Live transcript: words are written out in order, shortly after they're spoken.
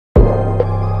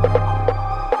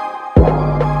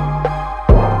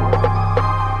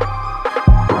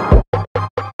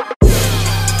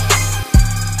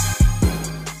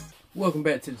Welcome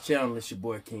back to the channel. It's your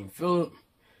boy King Philip.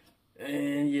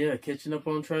 And yeah, catching up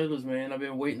on trailers, man. I've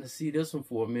been waiting to see this one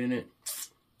for a minute.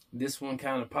 This one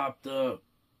kind of popped up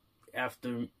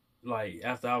after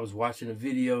I was watching a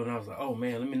video, and I was like, oh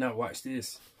man, let me not watch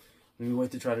this. Let me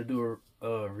wait to try to do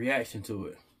a reaction to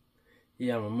it.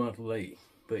 Yeah, I'm a month late.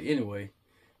 But anyway,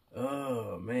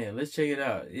 oh man, let's check it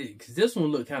out. Because this one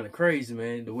looked kind of crazy,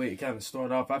 man, the way it kind of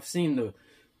started off. I've seen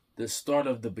the start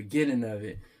of the beginning of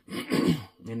it,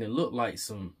 and it looked like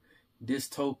some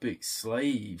dystopic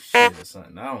slave shit or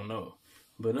something. I don't know.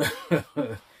 But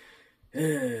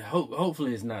yeah,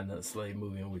 hopefully it's not another slave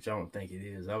movie, which I don't think it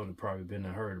is. I would have probably been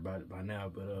heard about it by now.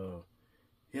 But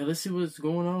yeah, let's see what's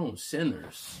going on.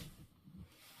 Sinners.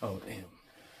 Oh damn.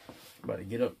 About to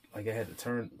get up like I had to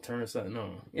turn something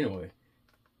on. Anyway,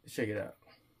 let's check it out.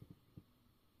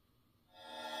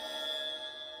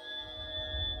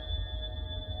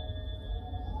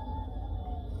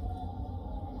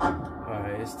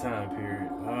 Alright, it's time period.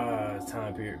 It's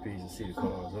time period piece. See the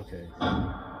cars. Okay.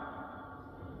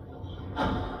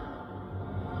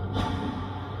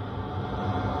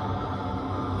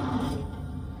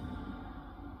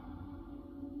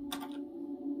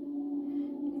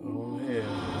 Oh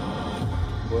hell.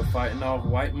 We're fighting off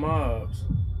white mobs.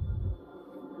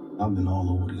 I've been all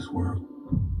over this world.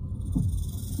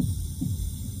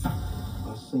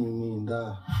 I've seen men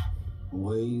die in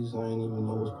ways I ain't even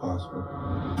know was possible.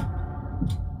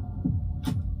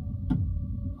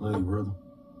 Hey, brother.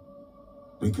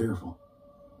 Be careful.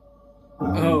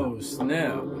 Oh,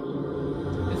 snap.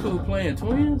 This who playing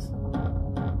twins?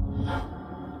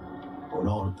 With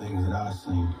all the things that I've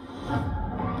seen.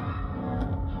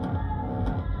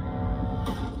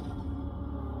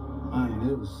 I ain't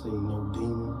never seen no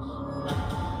demons.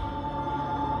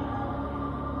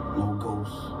 No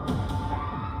ghosts.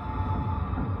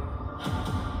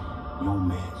 No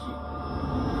magic.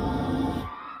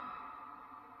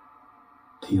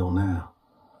 Till now.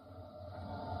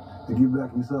 To get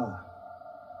back inside.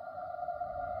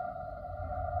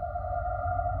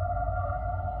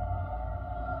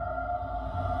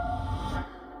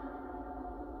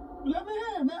 Let me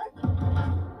in, man.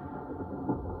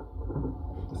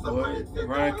 Boy,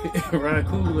 Ryan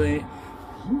Coogler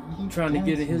ain't trying to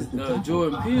get in his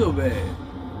Jordan Peele bag.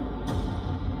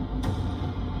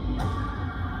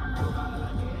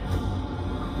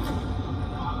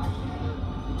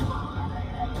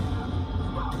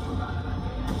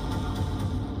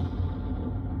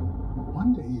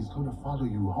 One day he's gonna follow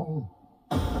you home.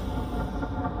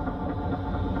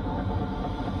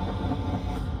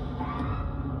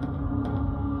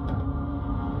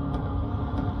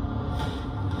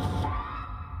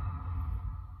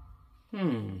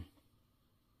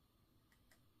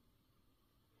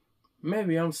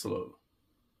 Maybe I'm slow.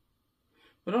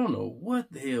 But I don't know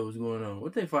what the hell was going on.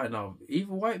 What they fighting off?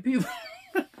 Evil white people?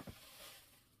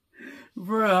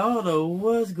 Bro, I don't know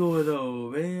what's going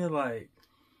on, man. Like,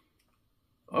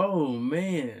 oh,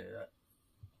 man.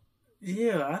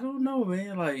 Yeah, I don't know,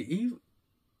 man. Like,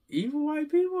 evil white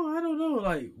people? I don't know.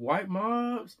 Like, white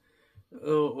mobs?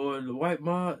 Or the white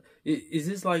mob? Is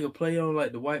this like a play on,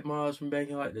 like, the white mobs from back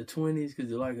in, like, the 20s? Because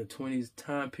they're like a 20s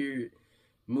time period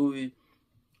movie.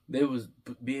 They was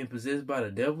being possessed by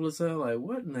the devil or something. Like,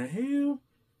 what in the hell?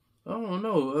 I don't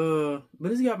know.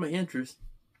 But it's got my interest.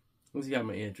 It's got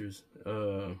my interest.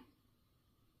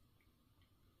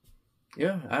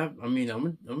 Yeah, I mean,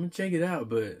 I'm gonna check it out.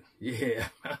 But yeah,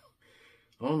 I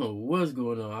don't know what's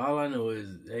going on. All I know is,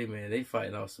 hey man, they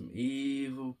fighting off some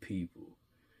evil people.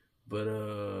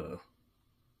 But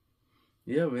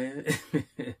yeah, man.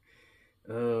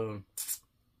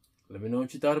 Let me know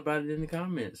what you thought about it in the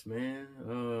comments, man.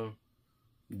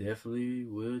 Definitely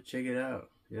will check it out.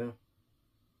 Yeah.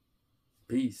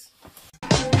 Peace.